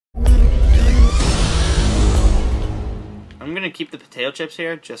to keep the potato chips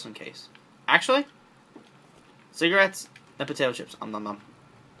here just in case. Actually, cigarettes and potato chips. Nom nom.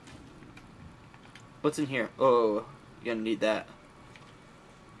 What's in here? Oh, you're gonna need that.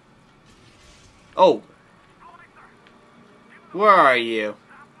 Oh. Where are you?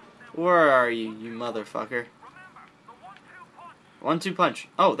 Where are you, you motherfucker? 1-2 punch.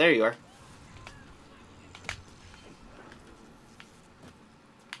 Oh, there you are.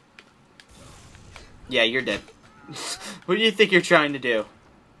 Yeah, you're dead. What do you think you're trying to do?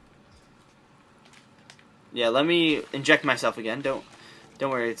 Yeah, let me inject myself again. Don't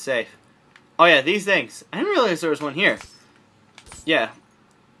worry, it's safe. Oh yeah, these things. I didn't realize there was one here. Yeah.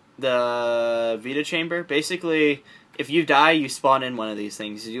 The Vita chamber. Basically, if you die, you spawn in one of these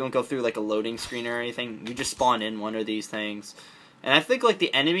things. You don't go through like a loading screen or anything. You just spawn in one of these things. And I think like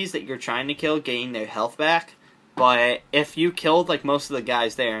the enemies that you're trying to kill gain their health back. But if you killed like most of the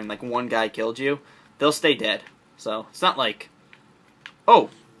guys there and like one guy killed you, they'll stay dead. So it's not like, oh,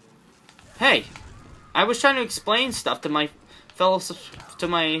 hey, I was trying to explain stuff to my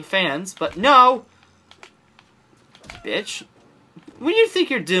fans, but no, bitch. What do you think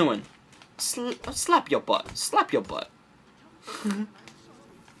you're doing? Slap your butt. Slap your butt.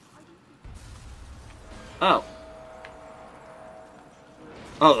 Oh.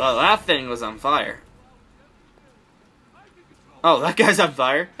 Oh, that thing was on fire. Oh, that guy's on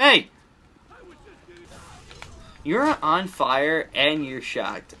fire? Hey! You're on fire and you're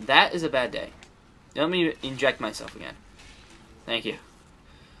shocked. That is a bad day. Let me inject myself again. Thank you.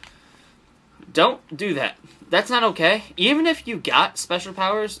 Don't do that. That's not okay. Even if you got special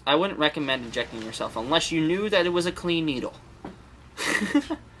powers, I wouldn't recommend injecting yourself unless you knew that it was a clean needle.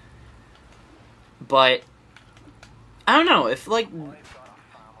 But I don't know, if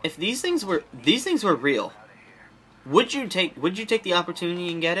these things were real, would you take the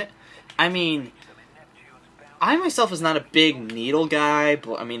opportunity and get it? I mean, I myself is not a big needle guy,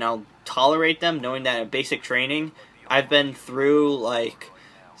 but I mean, I'll tolerate them knowing that in basic training I've been through like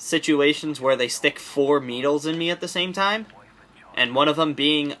situations where they stick 4 needles in me at the same time, and one of them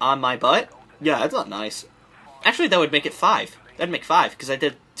being on my butt. Yeah, that's not nice. Actually, that would make it 5. That'd make 5 because I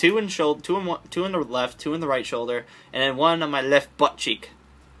did 2 in shoulder, 2 in the left, 2 in the right shoulder, and then 1 on my left butt cheek,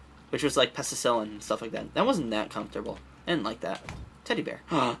 which was like penicillin and stuff like that. That wasn't that comfortable. I didn't like that. Teddy bear.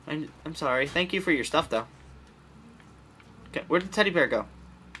 I'm sorry. Thank you for your stuff though. Okay, where did the teddy bear go?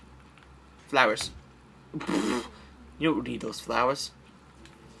 Flowers. You don't need those flowers.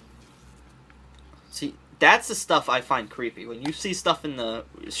 See, that's the stuff I find creepy. When you see stuff in the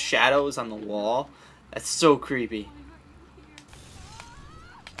shadows on the wall, that's so creepy.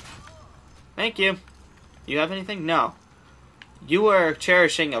 Thank you. You have anything? No. You are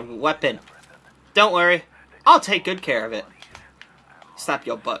cherishing a weapon. Don't worry. I'll take good care of it. Slap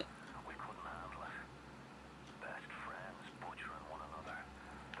your butt.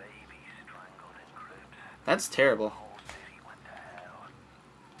 That's terrible.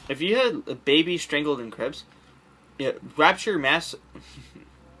 If you had a baby strangled in cribs, yeah, rapture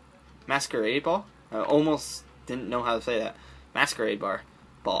masquerade ball? I almost didn't know how to say that. Masquerade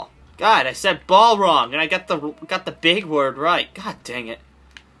ball. God, I said ball wrong, and I got the big word right. God dang it.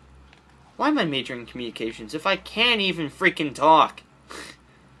 Why am I majoring in communications if I can't even freaking talk?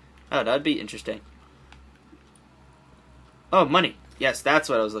 Oh, that'd be interesting. Oh, money. Yes, that's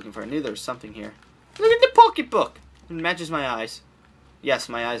what I was looking for. I knew there was something here. Look at the pocketbook. It matches my eyes. Yes,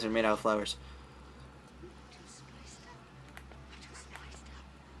 my eyes are made out of flowers.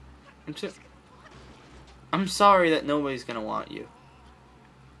 I'm sorry that nobody's gonna want you.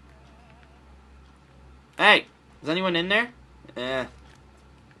 Hey, is anyone in there?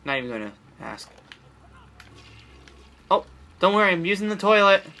 Not even gonna ask. Oh, don't worry, I'm using the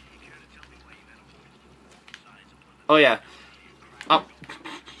toilet. Oh yeah. Oh,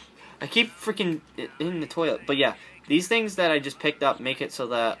 I keep freaking in the toilet. But yeah, these things that I just picked up make it so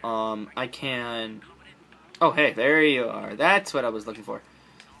that I can. Oh hey, there you are. That's what I was looking for.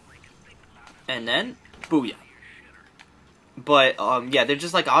 And then, booyah. But yeah, they're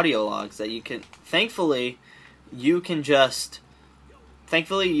just like audio logs that you can. Thankfully, you can just pick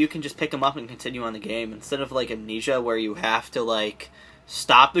them up and continue on the game instead of like Amnesia, where you have to like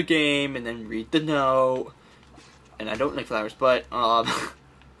stop the game and then read the note. And I don't like flowers, but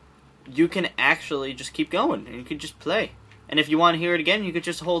you can actually just keep going and you can just play. And if you want to hear it again, you could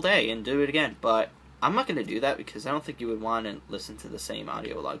just hold A and do it again. But I'm not going to do that because I don't think you would want to listen to the same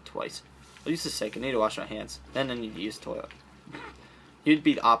audio log twice. At least it's sake, I need to wash my hands. Then I need to use the toilet. You'd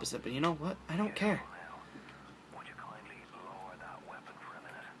be the opposite, but you know what? I don't care.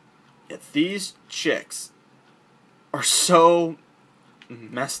 Yeah, these chicks are so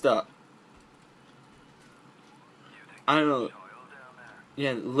messed up. I don't know.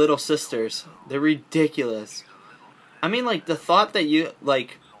 Yeah, little sisters. They're ridiculous. I mean, like, the thought that you,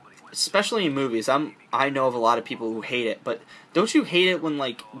 like, especially in movies, I know of a lot of people who hate it, but don't you hate it when,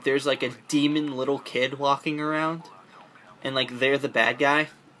 like, there's, like, a demon little kid walking around? And, like, they're the bad guy?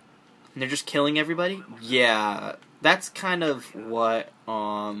 And they're just killing everybody? Yeah, that's kind of what,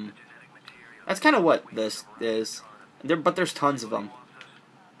 this is. But there's tons of them.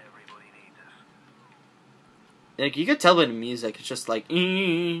 Like, you could tell by the music, it's just like,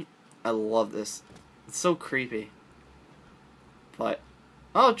 I love this. It's so creepy. But,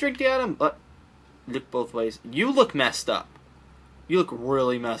 oh, drink the item, but look both ways. You look messed up. You look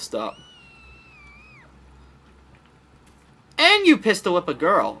really messed up. And you pistol whip a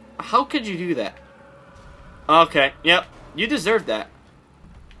girl. How could you do that? Okay, yep, you deserve that.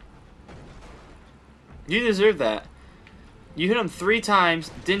 You deserve that. You hit him 3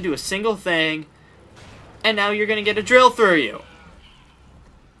 times, didn't do a single thing, and now you're gonna get a drill through you.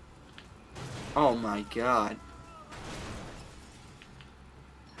 Oh my god.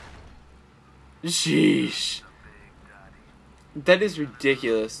 Sheesh. That is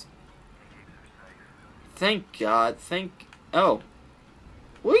ridiculous. Thank God. Oh.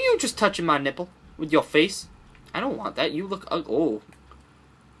 Were you just touching my nipple with your face? I don't want that. You look... Oh. You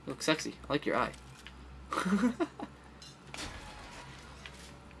look sexy. I like your eye.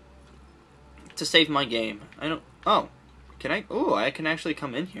 To save my game. I don't... Oh. Can I... Oh, I can actually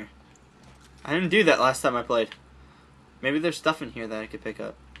come in here. I didn't do that last time I played. Maybe there's stuff in here that I could pick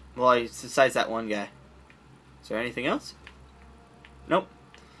up. Well, besides that one guy. Is there anything else? Nope.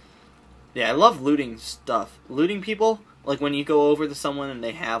 Yeah, I love looting stuff. Looting people, like when you go over to someone and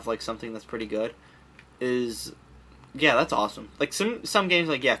they have like something that's pretty good, is... Yeah, that's awesome. Like some games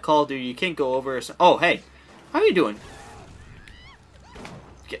like, yeah, Call of Duty, you can't go over... Oh, hey. How you doing?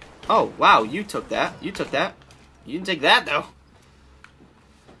 Oh, wow, you took that. You took that. You didn't take that, though.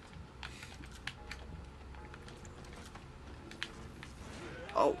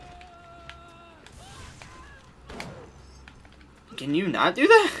 Oh. Can you not do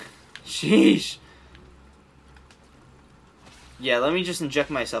that? Sheesh. Yeah, let me just inject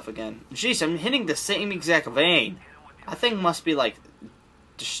myself again. Jeez, I'm hitting the same exact vein. That thing must be, like,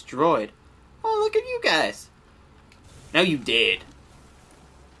 destroyed. Oh, look at you guys. Now you dead.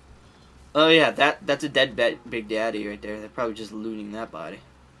 Oh, yeah, that's a dead Big Daddy right there. They're probably just looting that body.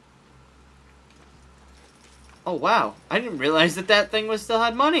 Oh, wow. I didn't realize that thing still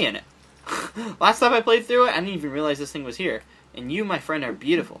had money in it. Last time I played through it, I didn't even realize this thing was here. And you, my friend, are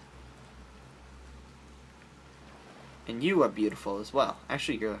beautiful. And you are beautiful as well.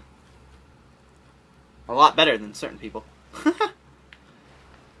 Actually, you're a lot better than certain people.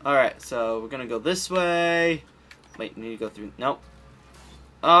 Alright, so we're gonna go this way. Wait, need to go through... Nope.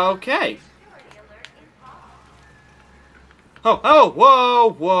 Okay. Oh,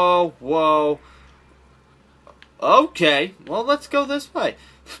 whoa, whoa, whoa. Okay, well, let's go this way.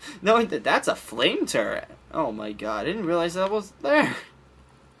 Knowing that that's a flame turret. Oh my god, I didn't realize that was there.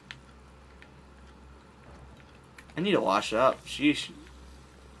 I need to wash up. Sheesh.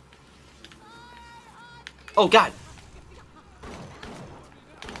 Oh god.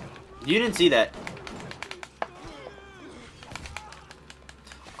 You didn't see that.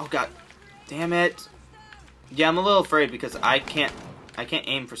 Oh god. Damn it. Yeah, I'm a little afraid because I can't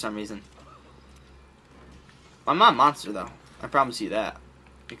aim for some reason. I'm not a monster though. I promise you that.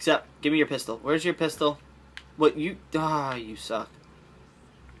 Except, give me your pistol. Where's your pistol? What, you... Ah, you suck.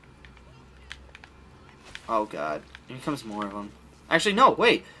 Oh god. Here comes more of them. Actually, no,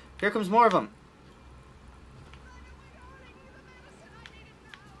 wait. Here comes more of them.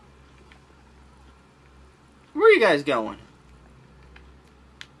 Where are you guys going?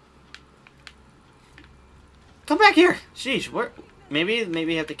 Come back here! Sheesh, where... Maybe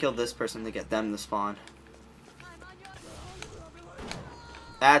you have to kill this person to get them to spawn.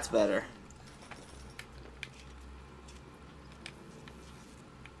 That's better.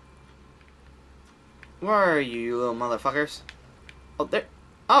 Where are you, you little motherfuckers? Oh, there...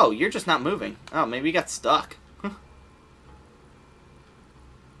 Oh, you're just not moving. Oh, maybe you got stuck.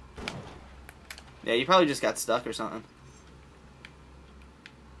 Yeah, you probably just got stuck or something.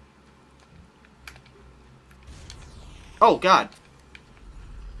 Oh, God.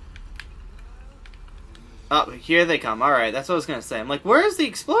 Oh, here they come. Alright, that's what I was gonna say. I'm like, where is the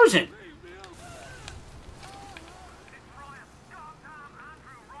explosion?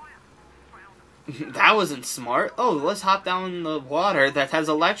 That wasn't smart. Oh, let's hop down the water that has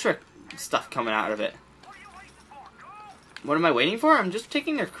electric stuff coming out of it. What am I waiting for? I'm just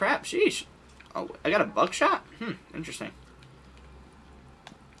taking their crap. Sheesh. Oh, I got a buckshot? Interesting.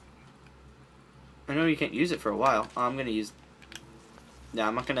 I know you can't use it for a while. Oh, I'm gonna use... Yeah,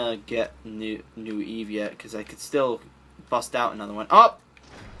 I'm not gonna get new Eve yet, because I could still bust out another one. Oh!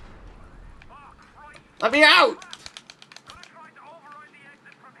 Let me out!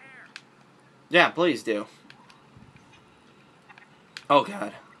 Yeah, please do. Oh,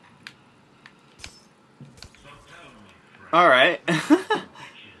 God. Alright.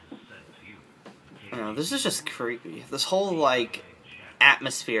 This is just creepy. This whole, like,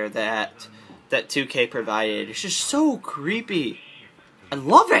 atmosphere that 2K provided. It's just so creepy. I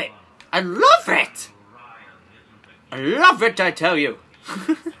love it! I love it! I love it, I tell you!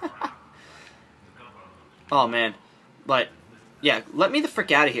 Oh, man. But, yeah, let me the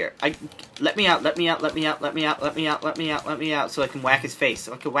frick out of here. Let me out, let me out, let me out, let me out, let me out, let me out, let me out, so I can whack his face.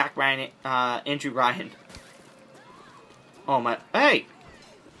 So I can whack Andrew Ryan. Oh, my. Hey!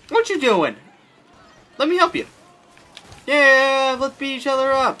 What you doing? Let me help you. Yeah, let's beat each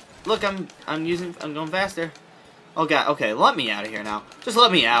other up. Look, I'm going faster. Oh, God, okay, let me out of here now. Just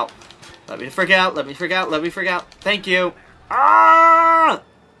let me out. Let me frick out, let me frick out, let me frick out. Thank you. Ah!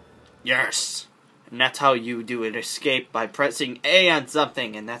 Yes. And that's how you do an escape, by pressing A on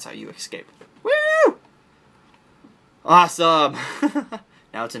something, and that's how you escape. Woo! Awesome!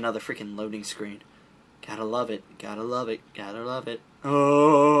 Now it's another freaking loading screen. Gotta love it, gotta love it, gotta love it.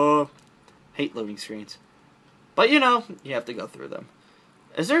 Oh! Hate loading screens. But you know, you have to go through them.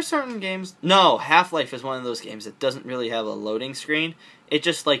 Is there certain games? No, Half-Life is one of those games that doesn't really have a loading screen. It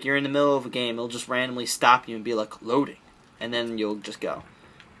just, like, you're in the middle of a game, it'll just randomly stop you and be like, loading. And then you'll just go.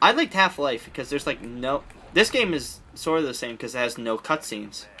 I liked Half-Life because there's, like, no... This game is sort of the same because it has no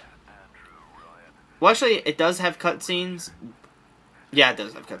cutscenes. Well, actually, it does have cutscenes. Yeah, it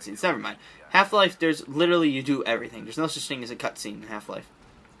does have cutscenes. Never mind. Half-Life, there's literally, you do everything. There's no such thing as a cutscene in Half-Life.